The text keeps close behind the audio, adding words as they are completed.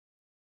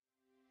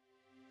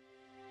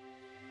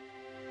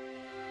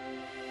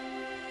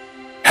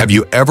Have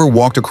you ever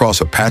walked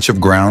across a patch of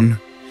ground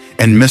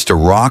and missed a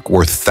rock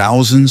worth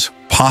thousands,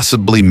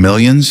 possibly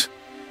millions,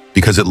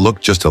 because it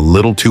looked just a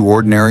little too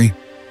ordinary?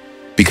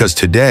 Because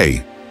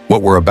today,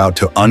 what we're about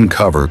to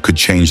uncover could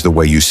change the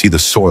way you see the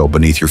soil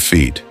beneath your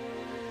feet.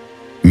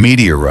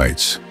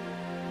 Meteorites,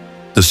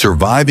 the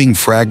surviving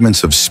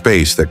fragments of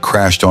space that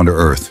crashed onto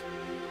Earth,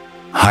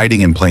 hiding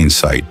in plain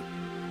sight.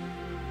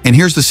 And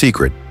here's the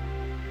secret.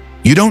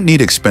 You don't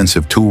need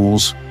expensive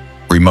tools,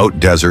 remote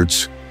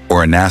deserts,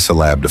 or a NASA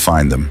lab to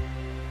find them.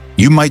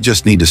 You might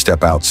just need to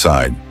step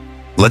outside.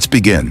 Let's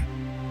begin.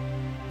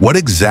 What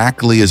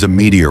exactly is a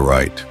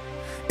meteorite?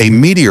 A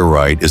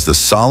meteorite is the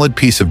solid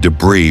piece of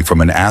debris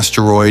from an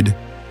asteroid,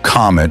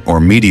 comet,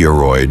 or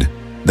meteoroid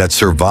that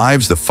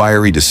survives the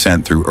fiery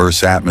descent through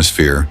Earth's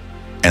atmosphere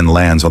and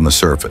lands on the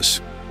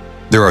surface.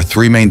 There are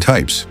three main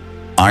types: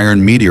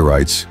 iron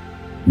meteorites,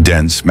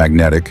 dense,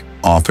 magnetic,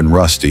 often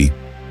rusty;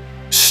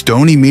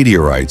 stony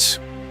meteorites,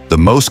 the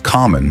most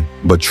common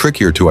but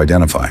trickier to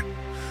identify;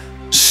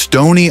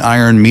 stony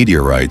iron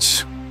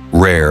meteorites,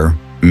 rare,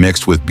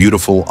 mixed with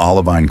beautiful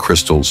olivine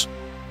crystals.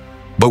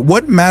 But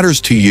what matters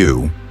to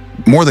you,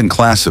 more than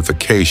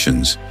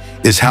classifications,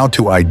 is how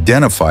to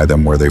identify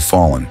them where they've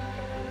fallen.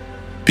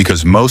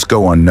 Because most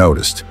go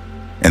unnoticed,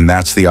 and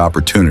that's the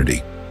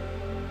opportunity.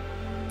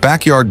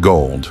 Backyard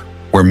gold,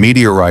 where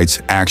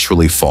meteorites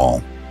actually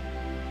fall.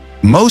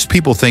 Most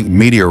people think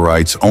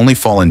meteorites only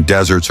fall in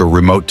deserts or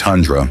remote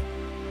tundra.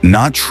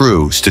 Not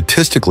true.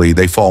 Statistically,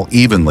 they fall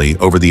evenly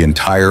over the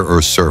entire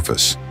Earth's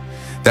surface.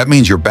 That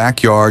means your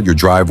backyard, your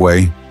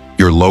driveway,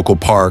 your local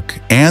park,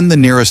 and the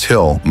nearest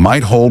hill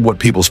might hold what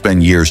people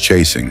spend years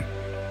chasing.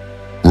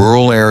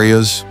 Rural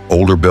areas,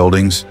 older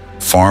buildings,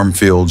 farm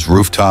fields,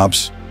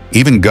 rooftops,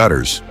 even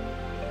gutters.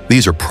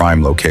 These are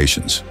prime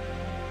locations.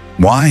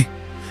 Why?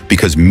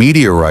 Because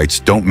meteorites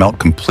don't melt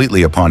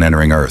completely upon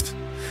entering Earth.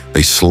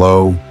 They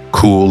slow,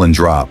 cool, and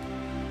drop,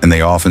 and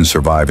they often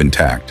survive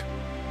intact.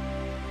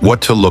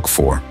 What to look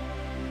for?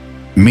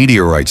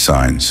 Meteorite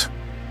signs.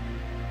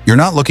 You're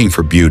not looking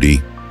for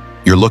beauty,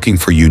 you're looking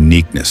for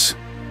uniqueness.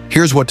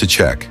 Here's what to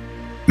check.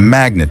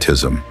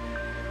 Magnetism.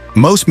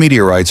 Most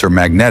meteorites are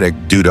magnetic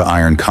due to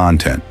iron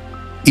content.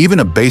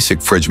 Even a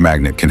basic fridge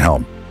magnet can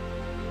help.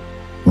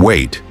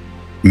 Weight.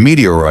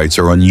 Meteorites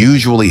are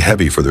unusually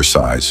heavy for their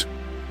size.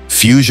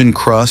 Fusion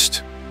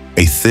crust,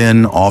 a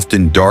thin,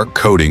 often dark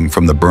coating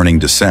from the burning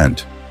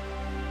descent.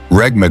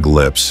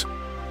 Regmaglyphs,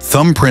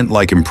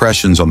 thumbprint-like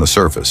impressions on the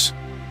surface.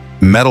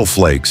 Metal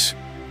flakes,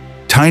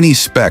 tiny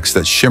specks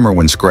that shimmer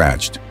when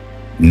scratched.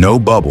 No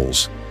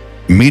bubbles.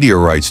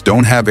 Meteorites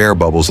don't have air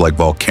bubbles like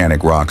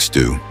volcanic rocks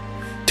do.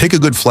 Take a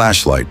good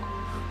flashlight.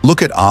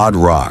 Look at odd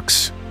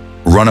rocks.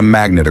 Run a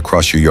magnet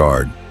across your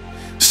yard.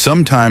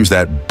 Sometimes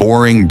that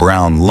boring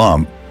brown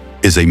lump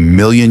is a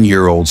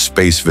million-year-old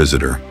space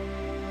visitor.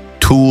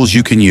 Tools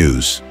you can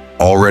use,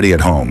 already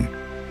at home.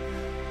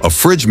 A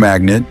fridge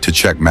magnet to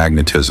check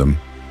magnetism.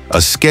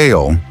 A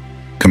scale,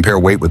 compare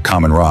weight with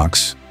common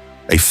rocks.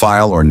 A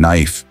file or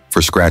knife for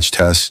scratch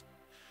tests.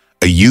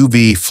 A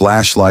UV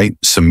flashlight,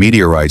 some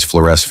meteorites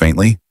fluoresce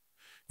faintly.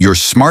 Your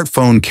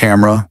smartphone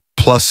camera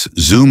plus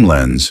zoom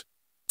lens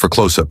for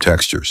close-up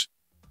textures.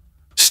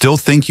 Still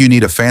think you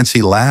need a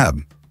fancy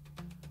lab?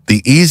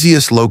 The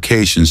easiest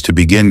locations to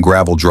begin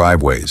gravel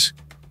driveways,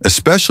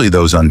 especially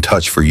those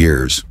untouched for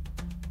years.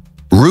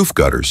 Roof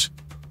gutters.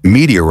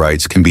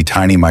 Meteorites can be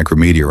tiny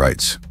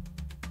micrometeorites.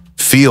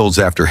 Fields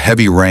after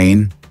heavy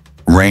rain.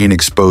 Rain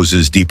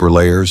exposes deeper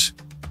layers.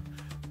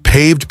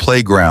 Paved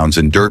playgrounds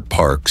and dirt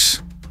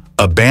parks.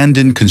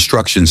 Abandoned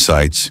construction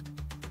sites.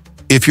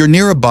 If you're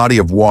near a body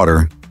of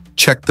water,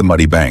 check the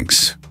muddy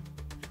banks.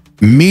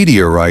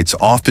 Meteorites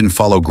often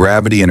follow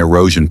gravity and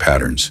erosion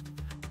patterns.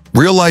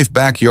 Real-life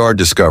backyard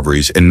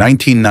discoveries. In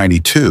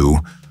 1992,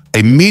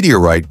 a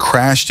meteorite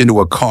crashed into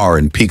a car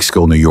in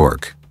Peekskill, New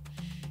York.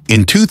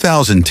 In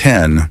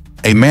 2010,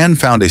 a man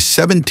found a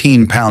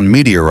 17-pound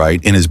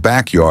meteorite in his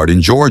backyard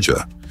in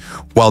Georgia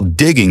while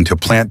digging to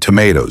plant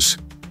tomatoes.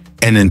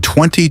 And in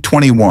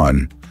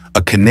 2021,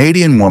 a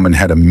Canadian woman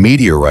had a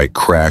meteorite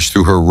crash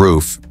through her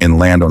roof and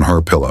land on her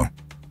pillow.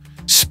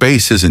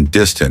 Space isn't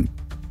distant,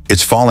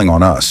 it's falling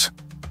on us.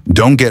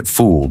 Don't get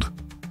fooled.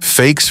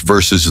 Fakes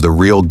versus the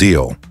real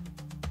deal.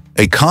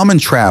 A common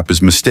trap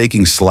is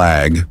mistaking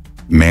slag,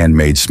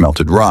 man-made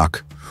smelted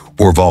rock,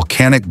 or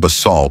volcanic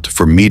basalt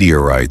for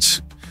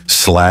meteorites.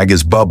 Slag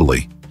is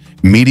bubbly.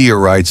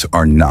 Meteorites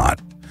are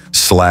not.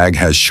 Slag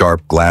has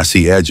sharp,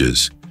 glassy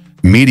edges.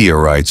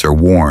 Meteorites are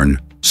worn,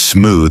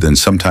 smooth, and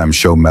sometimes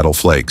show metal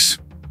flakes.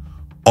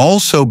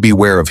 Also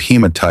beware of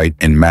hematite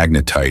and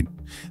magnetite.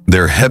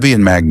 They're heavy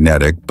and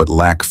magnetic, but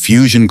lack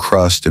fusion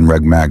crust and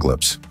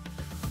regmaglyphs.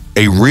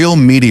 A real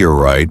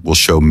meteorite will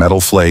show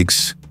metal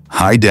flakes,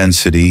 high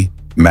density,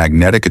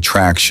 magnetic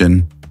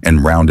attraction,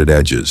 and rounded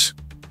edges.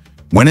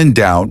 When in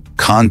doubt,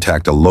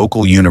 contact a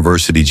local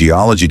university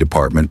geology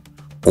department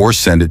or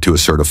send it to a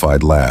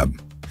certified lab.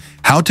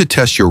 How to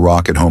test your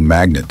rock at home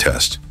magnet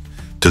test.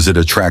 Does it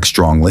attract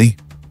strongly?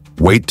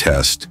 Weight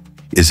test.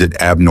 Is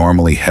it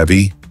abnormally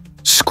heavy?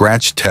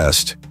 Scratch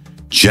test.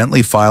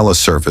 Gently file a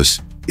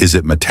surface. Is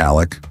it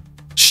metallic?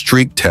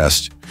 Streak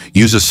test.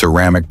 Use a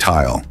ceramic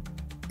tile.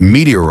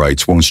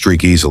 Meteorites won't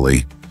streak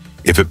easily.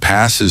 If it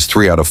passes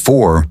 3 out of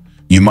 4,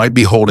 you might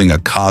be holding a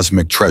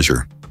cosmic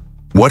treasure.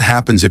 What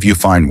happens if you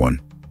find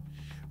one?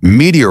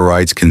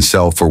 Meteorites can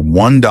sell for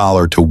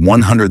 $1 to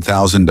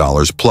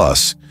 $100,000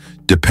 plus,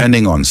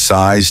 depending on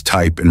size,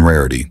 type, and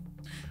rarity.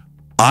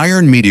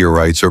 Iron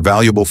meteorites are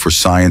valuable for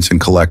science and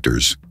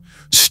collectors.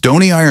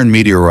 Stony iron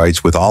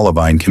meteorites with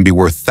olivine can be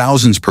worth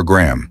thousands per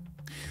gram.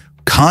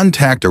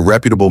 Contact a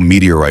reputable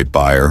meteorite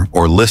buyer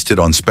or list it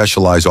on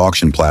specialized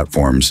auction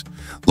platforms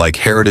like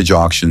Heritage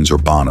Auctions or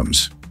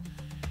Bonhams.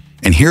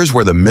 And here's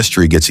where the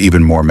mystery gets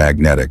even more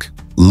magnetic.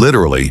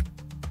 Literally,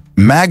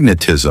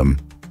 magnetism,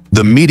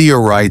 the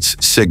meteorite's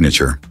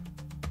signature.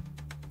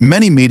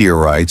 Many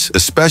meteorites,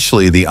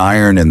 especially the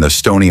iron and the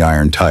stony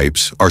iron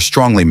types, are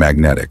strongly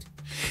magnetic.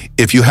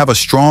 If you have a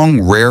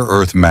strong rare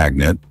earth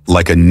magnet,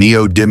 like a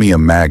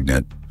neodymium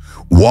magnet,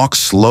 walk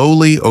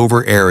slowly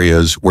over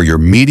areas where your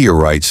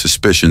meteorite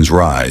suspicions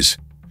rise.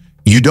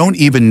 You don't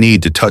even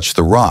need to touch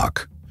the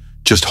rock.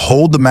 Just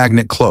hold the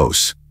magnet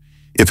close.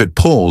 If it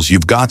pulls,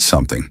 you've got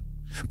something.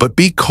 But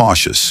be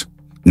cautious.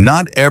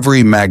 Not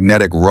every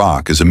magnetic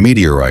rock is a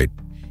meteorite.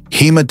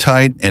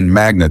 Hematite and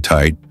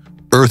magnetite,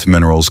 earth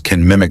minerals,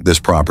 can mimic this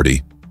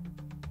property.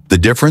 The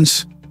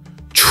difference?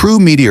 True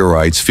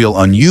meteorites feel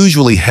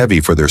unusually heavy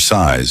for their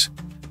size.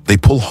 They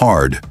pull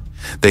hard.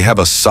 They have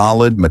a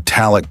solid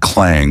metallic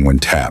clang when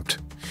tapped.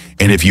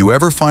 And if you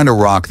ever find a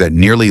rock that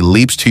nearly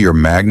leaps to your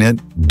magnet,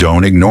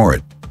 don't ignore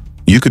it.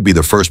 You could be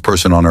the first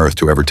person on Earth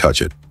to ever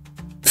touch it.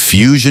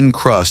 Fusion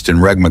crust and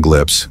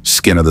regmaglyphs,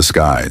 skin of the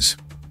skies.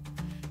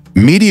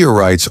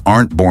 Meteorites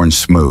aren't born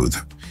smooth.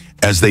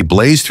 As they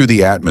blaze through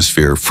the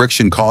atmosphere,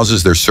 friction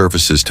causes their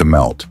surfaces to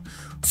melt,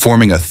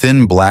 forming a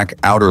thin black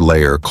outer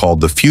layer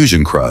called the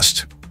fusion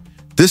crust.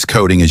 This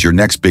coating is your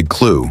next big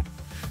clue.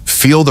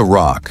 Feel the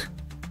rock.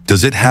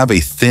 Does it have a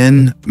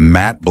thin,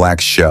 matte black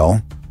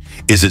shell?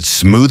 Is it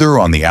smoother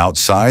on the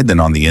outside than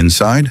on the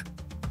inside?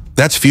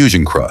 That's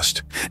fusion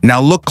crust. Now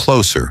look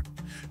closer.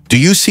 Do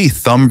you see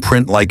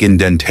thumbprint-like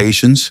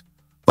indentations?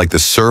 Like the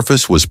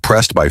surface was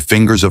pressed by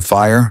fingers of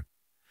fire?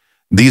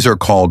 These are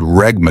called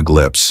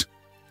regmaglyphs,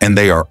 and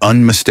they are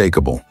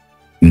unmistakable.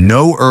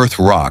 No Earth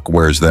rock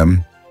wears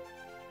them.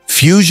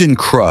 Fusion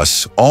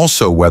crusts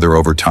also weather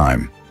over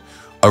time.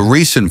 A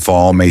recent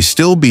fall may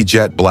still be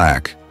jet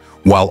black,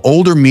 while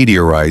older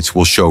meteorites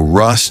will show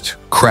rust,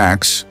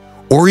 cracks,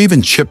 or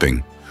even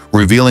chipping,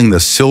 revealing the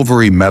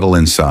silvery metal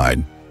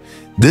inside.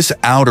 This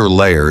outer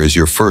layer is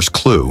your first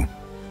clue,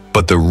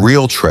 but the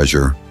real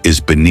treasure is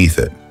beneath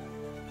it.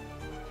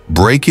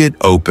 Break it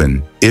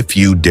open if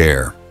you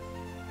dare.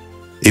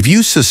 If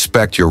you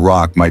suspect your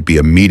rock might be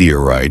a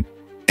meteorite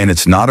and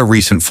it's not a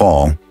recent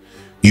fall,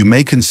 you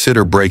may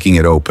consider breaking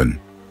it open.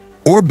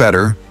 Or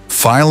better,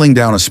 filing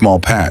down a small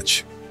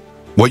patch.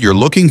 What you're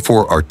looking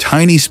for are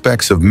tiny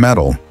specks of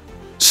metal,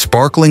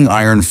 sparkling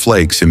iron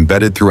flakes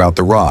embedded throughout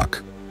the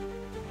rock.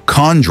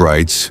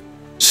 Chondrites,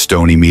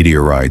 stony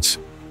meteorites,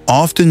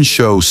 often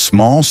show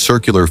small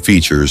circular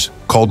features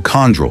called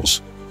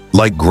chondrules,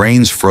 like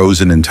grains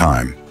frozen in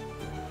time.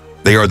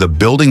 They are the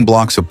building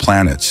blocks of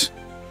planets.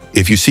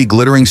 If you see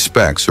glittering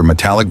specks or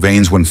metallic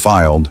veins when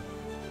filed,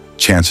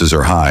 chances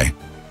are high.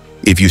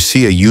 If you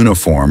see a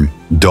uniform,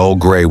 dull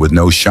gray with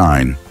no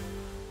shine,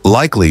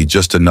 likely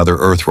just another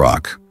Earth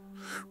rock.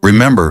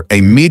 Remember,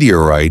 a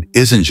meteorite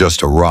isn't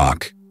just a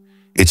rock.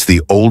 It's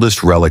the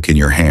oldest relic in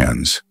your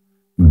hands,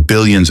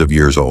 billions of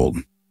years old.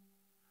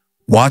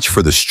 Watch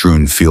for the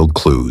strewn field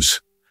clues.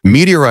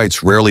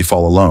 Meteorites rarely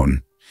fall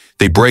alone.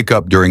 They break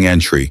up during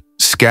entry,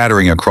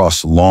 scattering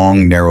across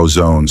long, narrow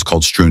zones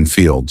called strewn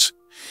fields.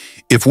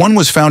 If one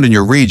was found in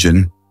your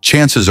region,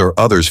 chances are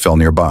others fell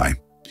nearby.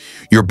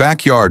 Your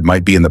backyard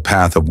might be in the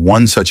path of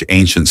one such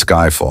ancient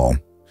skyfall.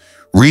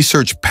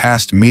 Research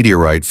past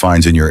meteorite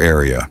finds in your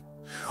area.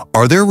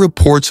 Are there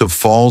reports of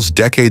falls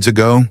decades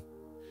ago?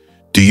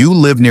 Do you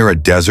live near a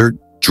desert,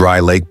 dry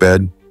lake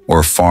bed, or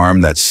a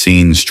farm that's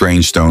seen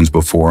strange stones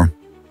before?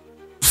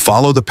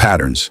 Follow the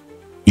patterns.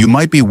 You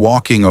might be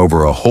walking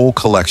over a whole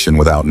collection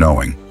without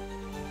knowing.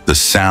 The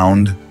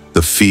sound,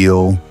 the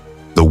feel,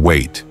 the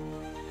weight.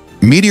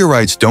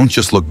 Meteorites don't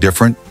just look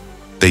different,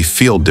 they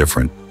feel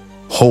different.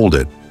 Hold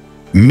it.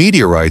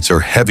 Meteorites are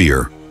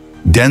heavier,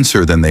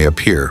 denser than they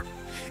appear.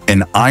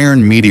 An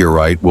iron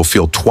meteorite will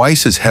feel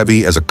twice as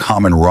heavy as a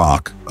common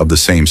rock of the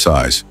same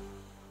size.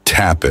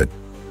 Tap it.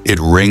 It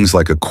rings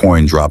like a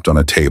coin dropped on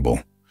a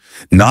table.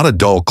 Not a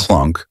dull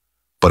clunk,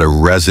 but a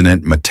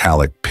resonant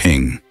metallic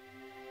ping.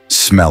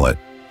 Smell it.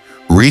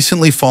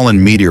 Recently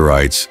fallen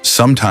meteorites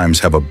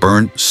sometimes have a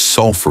burnt,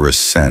 sulfurous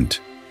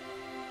scent.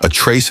 A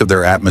trace of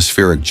their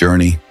atmospheric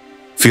journey.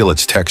 Feel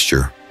its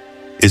texture.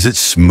 Is it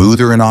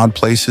smoother in odd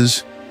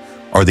places?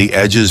 Are the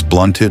edges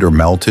blunted or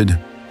melted?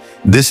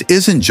 This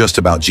isn't just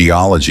about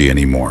geology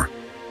anymore.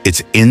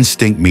 It's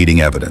instinct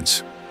meeting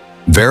evidence.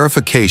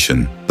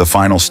 Verification, the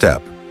final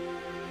step.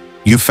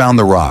 You've found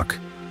the rock.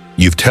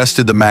 You've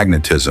tested the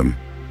magnetism.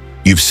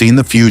 You've seen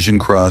the fusion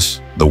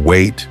crust, the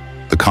weight,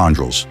 the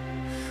chondrules.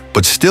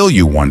 But still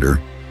you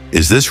wonder,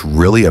 is this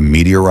really a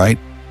meteorite?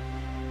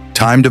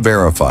 Time to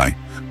verify.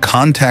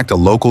 Contact a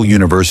local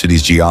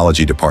university's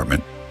geology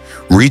department.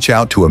 Reach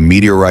out to a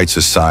meteorite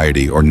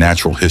society or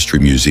natural history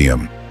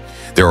museum.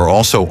 There are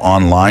also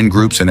online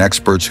groups and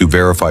experts who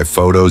verify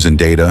photos and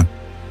data.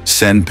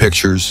 Send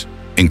pictures,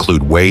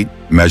 include weight,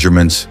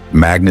 measurements,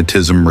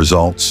 magnetism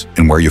results,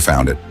 and where you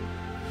found it.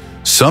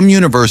 Some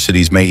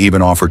universities may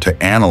even offer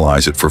to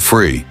analyze it for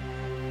free,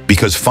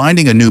 because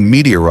finding a new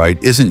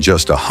meteorite isn't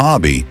just a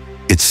hobby,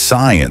 it's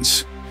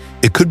science.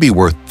 It could be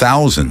worth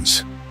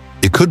thousands.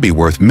 It could be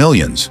worth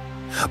millions.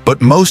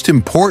 But most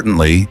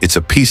importantly, it's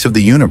a piece of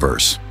the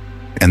universe.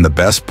 And the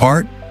best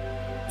part?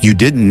 You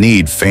didn't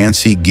need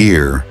fancy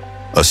gear,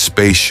 a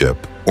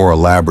spaceship, or a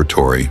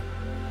laboratory.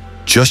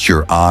 Just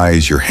your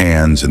eyes, your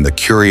hands, and the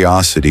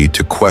curiosity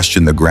to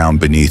question the ground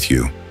beneath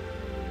you.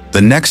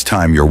 The next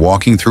time you're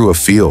walking through a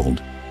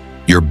field,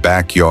 your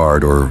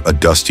backyard, or a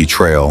dusty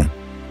trail,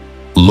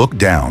 look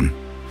down.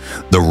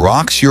 The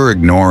rocks you're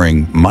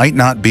ignoring might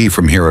not be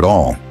from here at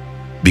all,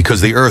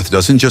 because the Earth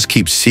doesn't just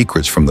keep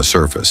secrets from the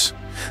surface.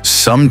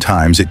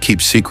 Sometimes it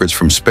keeps secrets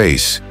from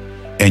space,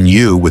 and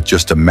you, with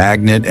just a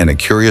magnet and a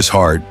curious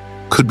heart,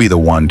 could be the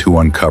one to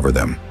uncover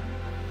them.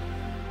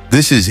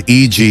 This is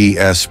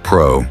EGS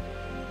Pro.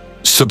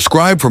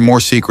 Subscribe for more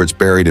secrets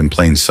buried in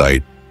plain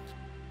sight.